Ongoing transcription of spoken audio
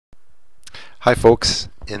Hi folks,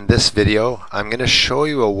 in this video I'm going to show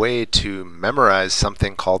you a way to memorize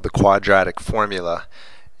something called the quadratic formula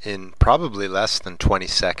in probably less than 20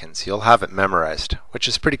 seconds. You'll have it memorized, which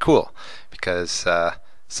is pretty cool because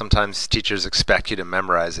sometimes teachers expect you to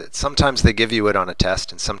memorize it. Sometimes they give you it on a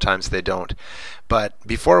test and sometimes they don't. But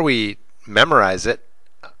before we memorize it,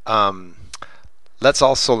 let's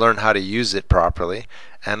also learn how to use it properly,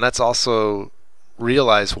 and let's also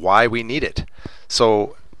realize why we need it.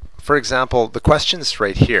 So for example, the question's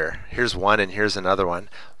right here. Here's one and here's another one.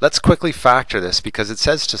 Let's quickly factor this because it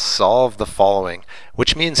says to solve the following,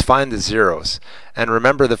 which means find the zeros. And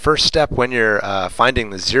remember, the first step when you're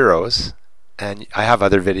finding the zeros, and I have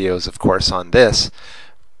other videos of course on this,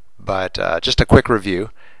 but just a quick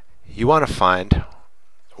review, you want to find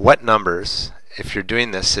what numbers, if you're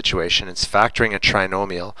doing this situation, it's factoring a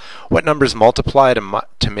trinomial, what numbers multiply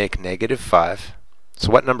to make negative 5. So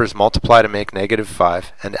what numbers multiply to make negative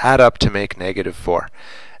 5 and add up to make negative 4?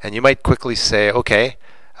 And you might quickly say, okay,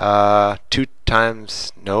 2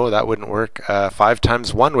 times, no, that wouldn't work. 5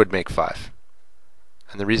 times 1 would make 5.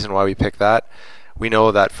 And the reason why we pick that, we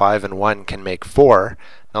know that 5 and 1 can make 4.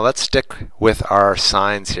 Now let's stick with our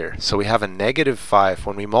signs here. So we have a negative 5.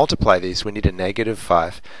 When we multiply these, we need a negative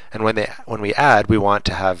 5. And when we add, we want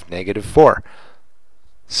to have negative 4.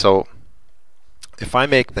 So if I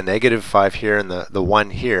make the negative 5 here and the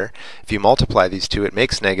 1 here, if you multiply these two, it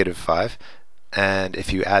makes negative 5. And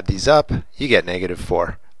if you add these up, you get negative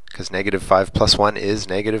 4. Because negative 5 plus 1 is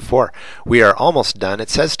negative 4. We are almost done.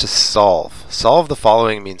 It says to solve. Solve the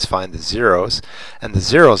following means find the zeros. And the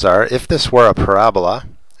zeros are, if this were a parabola,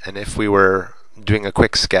 and if we were doing a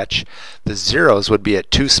quick sketch, the zeros would be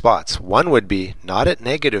at 2 spots. One would be not at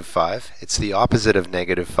negative 5. It's the opposite of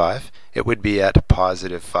negative 5. It would be at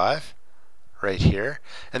positive 5. Right here,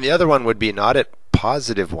 and the other one would be not at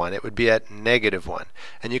positive 1, it would be at negative 1.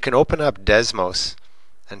 And you can open up Desmos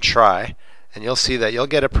and try, and you'll see that you'll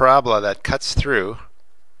get a parabola that cuts through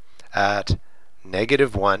at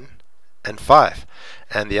negative 1 and 5.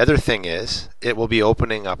 And the other thing is, it will be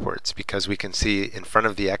opening upwards because we can see in front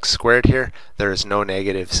of the x squared here, there is no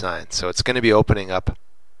negative sign. So it's going to be opening up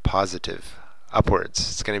positive,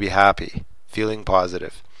 upwards. It's going to be happy, feeling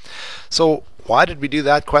positive. So why did we do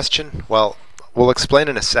that question? Well, we'll explain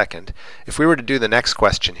in a second. If we were to do the next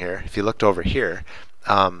question here, if you looked over here,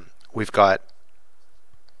 we've got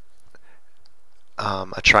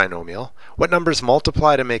a trinomial. What numbers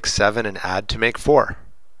multiply to make 7 and add to make 4?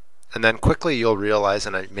 And then quickly you'll realize,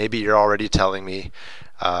 and maybe you're already telling me,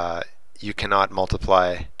 you cannot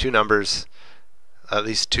multiply two numbers, at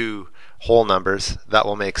least two whole numbers, that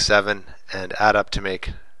will make 7 and add up to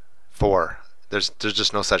make 4. There's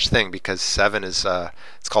just no such thing because 7 is,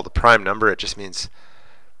 it's called a prime number. It just means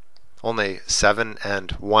only 7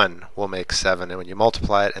 and 1 will make 7. And when you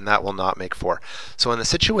multiply it, and that will not make 4. So in the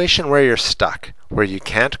situation where you're stuck, where you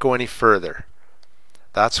can't go any further,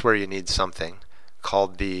 that's where you need something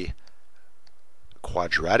called the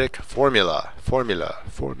quadratic formula.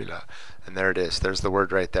 And there it is. There's the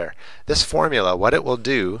word right there. This formula, what it will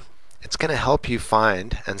do, it's going to help you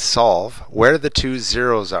find and solve where the two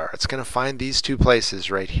zeros are. It's going to find these two places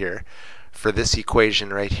right here for this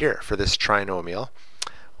equation right here, for this trinomial,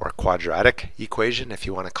 or quadratic equation if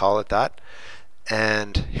you want to call it that.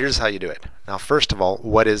 And here's how you do it. Now first of all,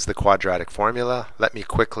 what is the quadratic formula? Let me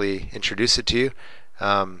quickly introduce it to you.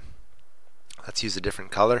 Let's use a different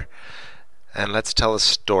color. And let's tell a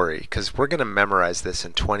story, because we're going to memorize this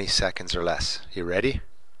in 20 seconds or less. You ready?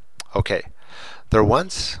 Okay. There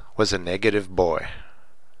once was a negative boy,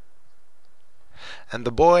 and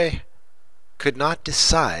the boy could not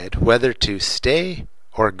decide whether to stay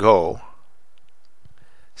or go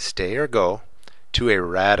to a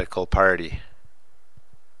radical party.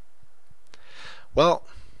 Well,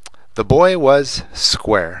 the boy was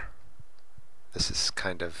square. This is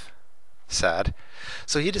kind of sad.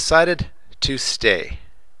 So he decided to stay.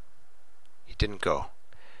 He didn't go.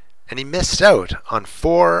 And he missed out on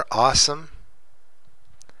 4 awesome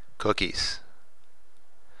cookies.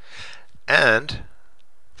 And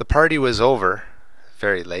the party was over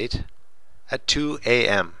very late at 2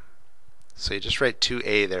 a.m. So you just write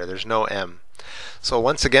 2a there. There's no m. So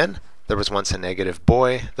once again, there was once a negative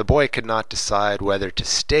boy. The boy could not decide whether to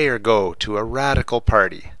stay or go to a radical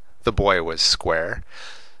party. The boy was square.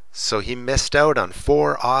 So he missed out on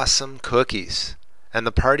 4 awesome cookies. And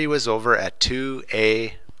the party was over at 2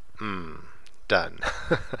 a.m. Done.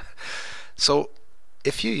 So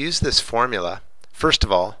if you use this formula, first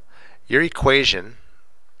of all, your equation,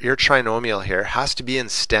 your trinomial here, has to be in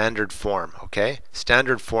standard form, okay?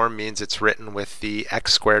 Standard form means it's written with the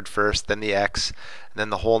x squared first, then the x, and then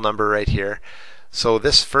the whole number right here. So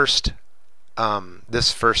this first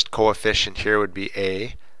this first coefficient here would be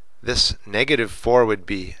A, this -4 would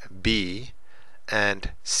be B,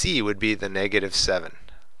 and C would be the -7.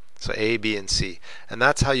 So A, B, and C. And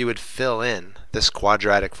that's how you would fill in this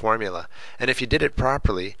quadratic formula. And if you did it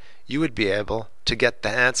properly, you would be able to get the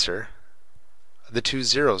answer, the two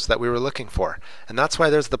zeros that we were looking for. And that's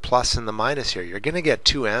why there's the plus and the minus here. You're going to get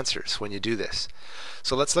two answers when you do this.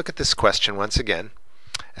 So let's look at this question once again.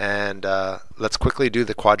 And let's quickly do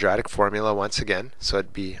the quadratic formula once again. So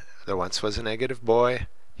it'd be, there once was a negative boy.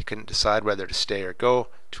 He couldn't decide whether to stay or go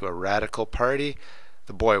to a radical party.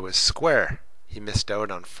 The boy was square. He missed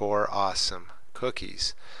out on 4 awesome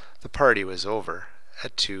cookies. The party was over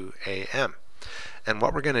at 2 a.m. And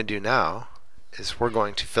what we're going to do now is we're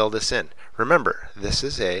going to fill this in. Remember, this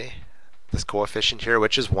is A, this coefficient here,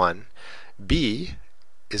 which is 1. B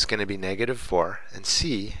is going to be -4, and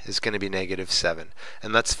C is going to be -7.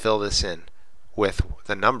 And let's fill this in with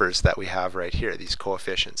the numbers that we have right here, these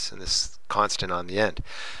coefficients, and this constant on the end.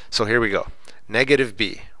 So here we go. Negative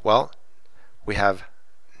B. Well, we have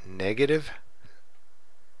negative,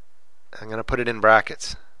 I'm going to put it in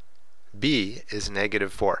brackets. B is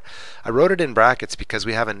 -4. I wrote it in brackets because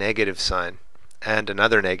we have a negative sign and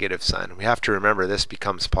another negative sign. We have to remember this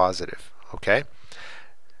becomes positive. Okay?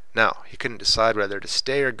 Now, he couldn't decide whether to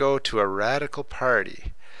stay or go to a radical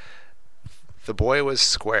party. The boy was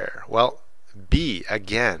square. Well, B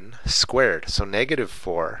again squared. So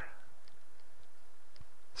 -4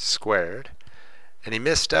 squared. And he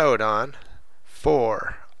missed out on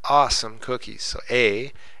 4 awesome cookies. So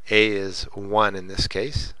A is 1 in this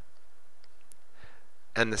case.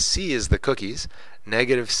 And the C is the cookies,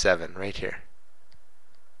 -7 right here.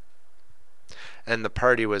 And the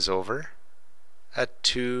party was over at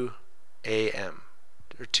 2 a.m.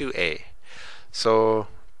 or 2a. So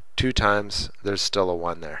 2 times, there's still a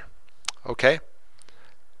 1 there. Okay?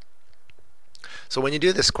 So when you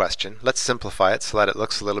do this question, let's simplify it so that it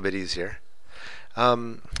looks a little bit easier.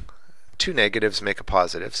 2 negatives make a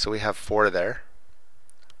positive, so we have 4 there.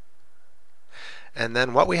 And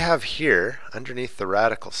then what we have here, underneath the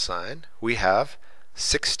radical sign, we have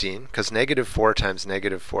 16, because -4 times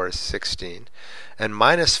 -4 is 16. And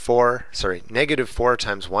 -4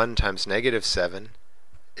 times 1 times -7,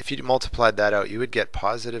 if you multiplied that out, you would get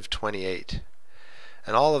positive 28.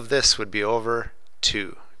 And all of this would be over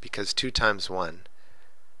 2, because 2 times 1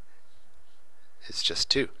 is just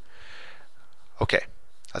 2. Okay,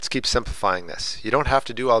 let's keep simplifying this. You don't have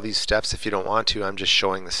to do all these steps if you don't want to. I'm just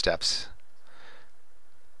showing the steps.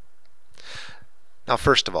 Now,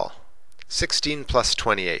 first of all, 16 plus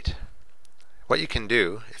 28. What you can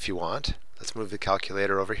do, if you want, let's move the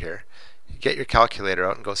calculator over here. You get your calculator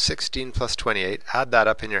out and go 16 plus 28. Add that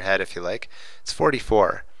up in your head if you like. It's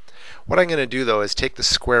 44. What I'm going to do, though, is take the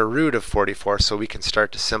square root of 44 so we can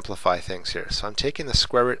start to simplify things here. So I'm taking the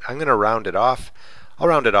square root. I'm going to round it off. I'll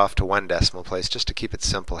round it off to 1 decimal place just to keep it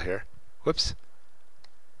simple here. Whoops.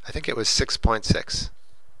 I think it was 6.6.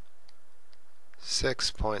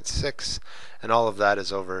 6.6, and all of that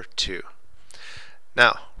is over 2.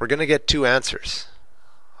 Now, we're going to get 2 answers.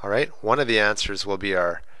 Alright, one of the answers will be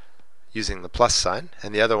our using the plus sign,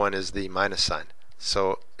 and the other one is the minus sign.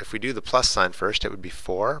 So if we do the plus sign first, it would be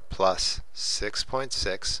 4 plus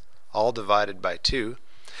 6.6, all divided by 2.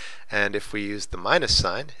 And if we use the minus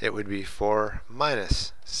sign, it would be 4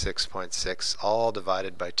 minus 6.6, all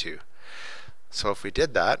divided by 2. So if we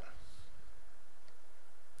did that,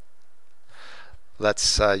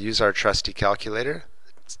 let's use our trusty calculator.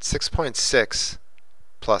 6.6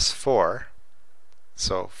 plus 4,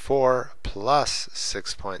 so 4 plus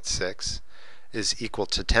 6.6 is equal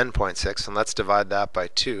to 10.6, and let's divide that by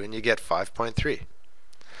 2, and you get 5.3.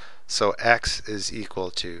 So x is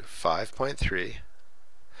equal to 5.3,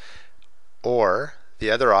 or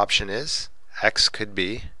the other option is x could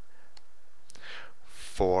be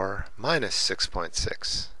 4 minus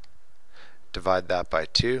 6.6. Divide that by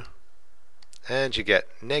 2, and you get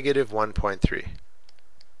 -1.3.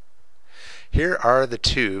 Here are the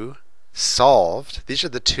 2 solved. These are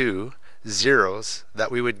the 2 zeros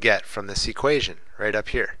that we would get from this equation right up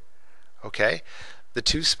here. Okay? The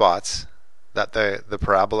 2 spots that the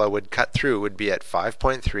parabola would cut through would be at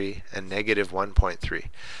 5.3 and -1.3.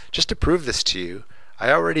 Just to prove this to you,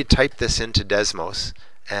 I already typed this into Desmos,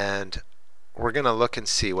 and we're going to look and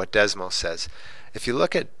see what Desmos says. If you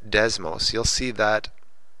look at Desmos, you'll see that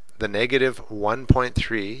the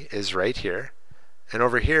 -1.3 is right here, and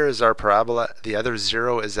over here is our parabola. The other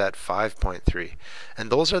 0 is at 5.3, and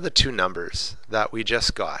those are the 2 numbers that we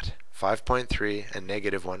just got, 5.3 and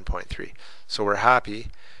 -1.3. So we're happy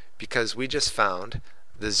because we just found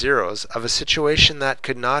the zeros of a situation that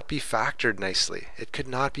could not be factored nicely. It could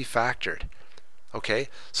not be factored. Okay,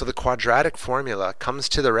 so the quadratic formula comes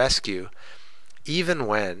to the rescue even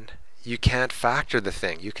when you can't factor the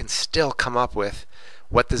thing. You can still come up with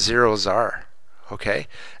what the zeros are. Okay,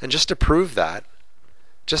 and just to prove that,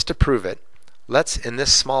 just to prove it, let's, in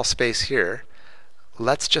this small space here,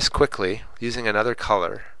 let's just quickly, using another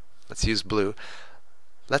color, let's use blue,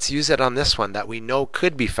 let's use it on this one that we know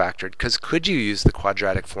could be factored, because could you use the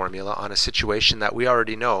quadratic formula on a situation that we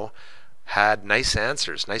already know had nice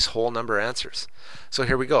answers, nice whole number answers? So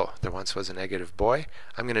here we go. There once was a negative boy.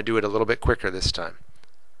 I'm going to do it a little bit quicker this time.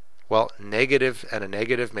 Well, negative and a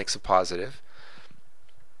negative makes a positive,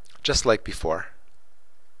 just like before.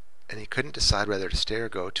 And he couldn't decide whether to stay or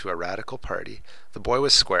go to a radical party. The boy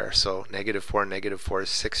was square, so -4 is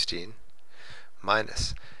 16.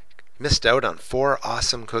 Minus. Missed out on 4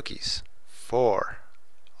 awesome cookies. 4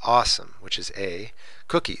 awesome, which is A.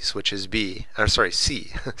 Cookies, which is B. Or sorry,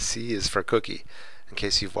 C. C is for cookie, in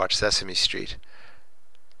case you've watched Sesame Street.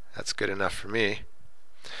 That's good enough for me.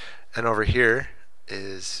 And over here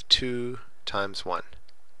is 2 times 1.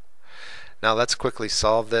 Now let's quickly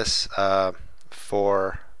solve this.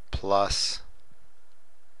 4 plus,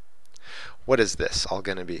 what is this all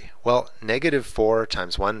going to be? Well, -4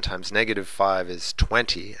 times 1 times -5 is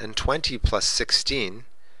 20, and 20 plus 16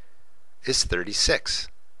 is 36.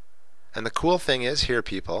 And the cool thing is here,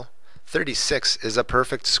 people, 36 is a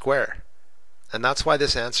perfect square. And that's why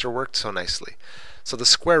this answer worked so nicely. So the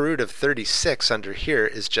square root of 36 under here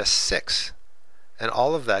is just 6. And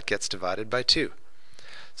all of that gets divided by 2.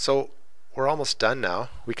 So we're almost done now.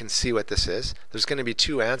 We can see what this is. There's going to be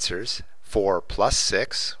 2 answers. 4 plus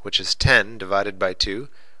 6, which is 10 divided by 2,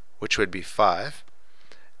 which would be 5.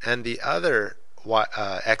 And the other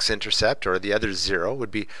x-intercept, or the other 0,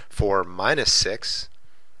 would be 4 minus 6,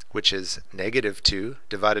 which is -2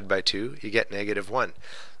 divided by 2. You get -1.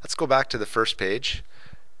 Let's go back to the first page.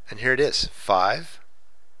 And here it is. 5,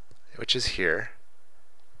 which is here.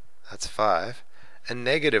 That's 5. And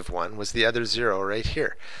 -1 was the other 0 right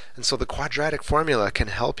here. And so the quadratic formula can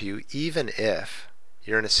help you even if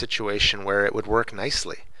you're in a situation where it would work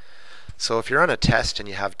nicely. So if you're on a test and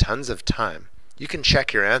you have tons of time, you can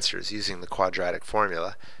check your answers using the quadratic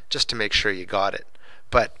formula just to make sure you got it.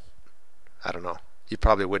 But I don't know, you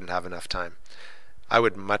probably wouldn't have enough time. I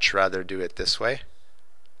would much rather do it this way.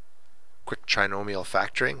 Quick trinomial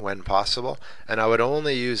factoring when possible, and I would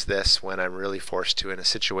only use this when I'm really forced to in a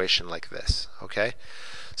situation like this. Okay,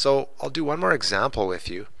 so I'll do one more example with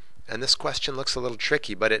you, and this question looks a little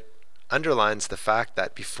tricky, but it underlines the fact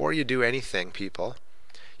that before you do anything, people,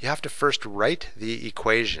 you have to first write the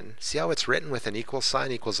equation. See how it's written with an equal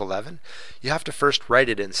sign equals 11? You have to first write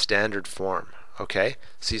it in standard form. Okay,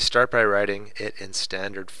 so you start by writing it in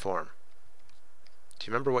standard form. Do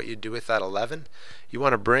you remember what you do with that 11? You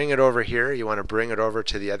want to bring it over here. You want to bring it over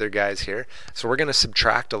to the other guys here. So we're going to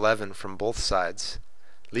subtract 11 from both sides,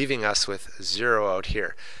 leaving us with 0 out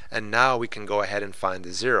here. And now we can go ahead and find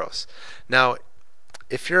the zeros. Now,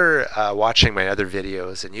 if you're watching my other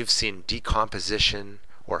videos and you've seen decomposition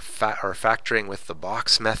or factoring with the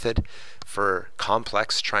box method for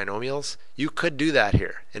complex trinomials, you could do that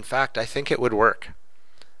here. In fact, I think it would work.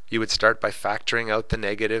 You would start by factoring out the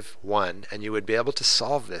 -1, and you would be able to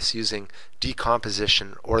solve this using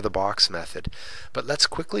decomposition or the box method. But let's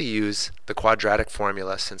quickly use the quadratic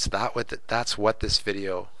formula, since that's what this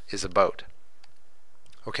video is about.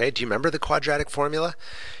 Okay, do you remember the quadratic formula?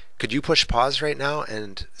 Could you push pause right now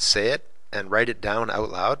and say it and write it down out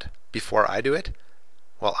loud before I do it?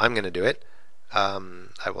 Well, I'm going to do it.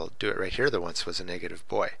 I will do it right here. There once was a negative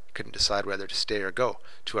boy. Couldn't decide whether to stay or go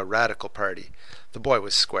to a radical party. The boy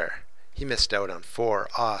was square. He missed out on 4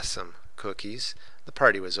 awesome cookies. The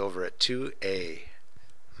party was over at 2A.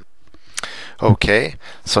 Okay,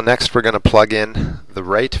 so next we're going to plug in the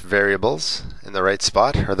right variables in the right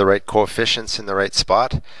spot, or the right coefficients in the right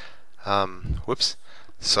spot. Whoops.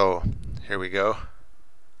 So here we go.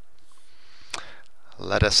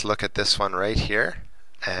 Let us look at this one right here.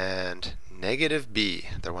 And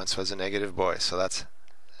 -b, there once was a negative boy, so that's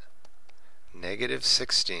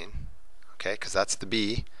 -16, okay, because that's the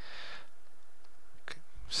b.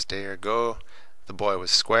 Stay or go. The boy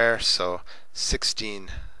was square, so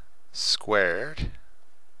 16 squared.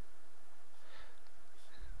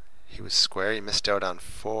 He was square. He missed out on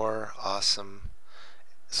 4 awesome,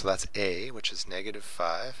 so that's A, which is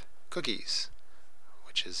 -5. Cookies,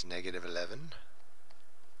 which is -11.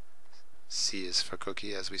 C is for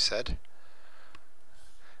cookie, as we said.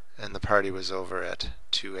 And the party was over at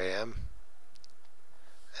 2 a.m.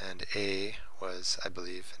 And A was, I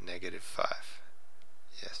believe, -5.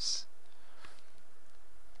 Yes.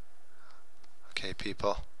 Okay,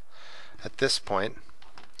 people. At this point,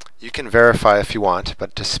 You can verify if you want,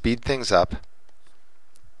 but to speed things up,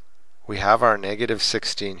 we have our negative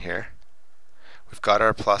 16 here. We've got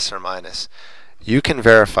our plus or minus. You can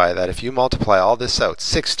verify that if you multiply all this out,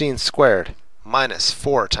 16 squared minus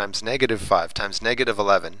 4 times negative 5 times negative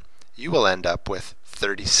 11, you will end up with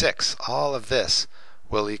 36. All of this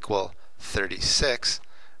will equal 36,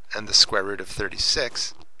 and the square root of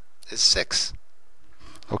 36 is 6.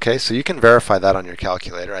 Okay, so you can verify that on your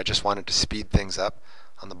calculator. I just wanted to speed things up.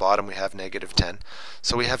 On the bottom we have negative 10.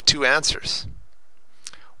 So we have two answers.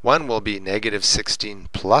 One will be negative 16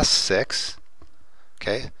 plus 6.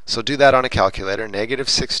 Okay, so do that on a calculator. Negative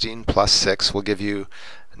 16 plus 6 will give you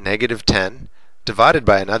negative 10 divided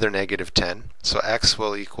by another negative 10. So x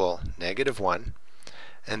will equal negative 1.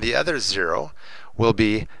 And the other 0 will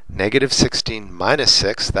be negative 16 minus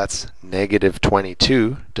 6. That's negative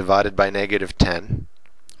 22 divided by negative 10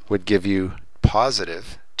 would give you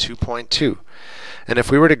positive 2.2. And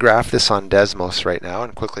if we were to graph this on Desmos right now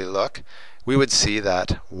and quickly look, we would see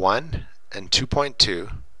that 1 and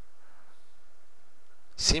 2.2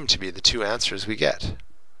 seem to be the two answers we get.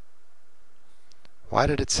 Why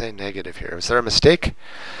did it say negative here? Was there a mistake?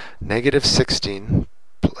 Negative 16,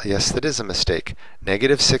 yes, that is a mistake.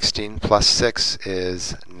 Negative 16 plus 6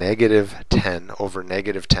 is negative 10 over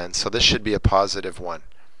negative 10, so this should be a positive 1.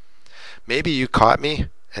 Maybe you caught me,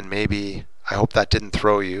 and maybe I hope that didn't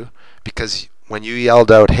throw you, because when you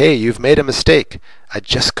yelled out, "Hey, you've made a mistake," I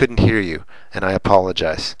just couldn't hear you, and I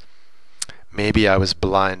apologize. Maybe I was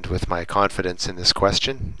blind with my confidence in this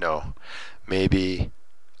question. No. Maybe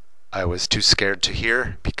I was too scared to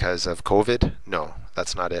hear because of COVID. No,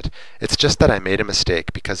 that's not it. It's just that I made a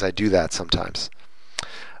mistake, because I do that sometimes.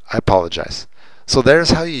 I apologize. So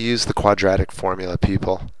there's how you use the quadratic formula,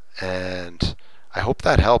 people. And I hope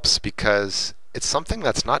that helps, because it's something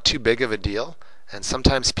that's not too big of a deal. And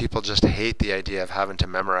sometimes people just hate the idea of having to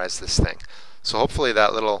memorize this thing. So hopefully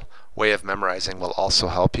that little way of memorizing will also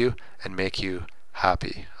help you and make you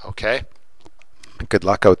happy. Okay? Good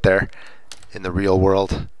luck out there in the real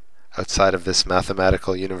world outside of this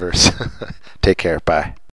mathematical universe. Take care. Bye.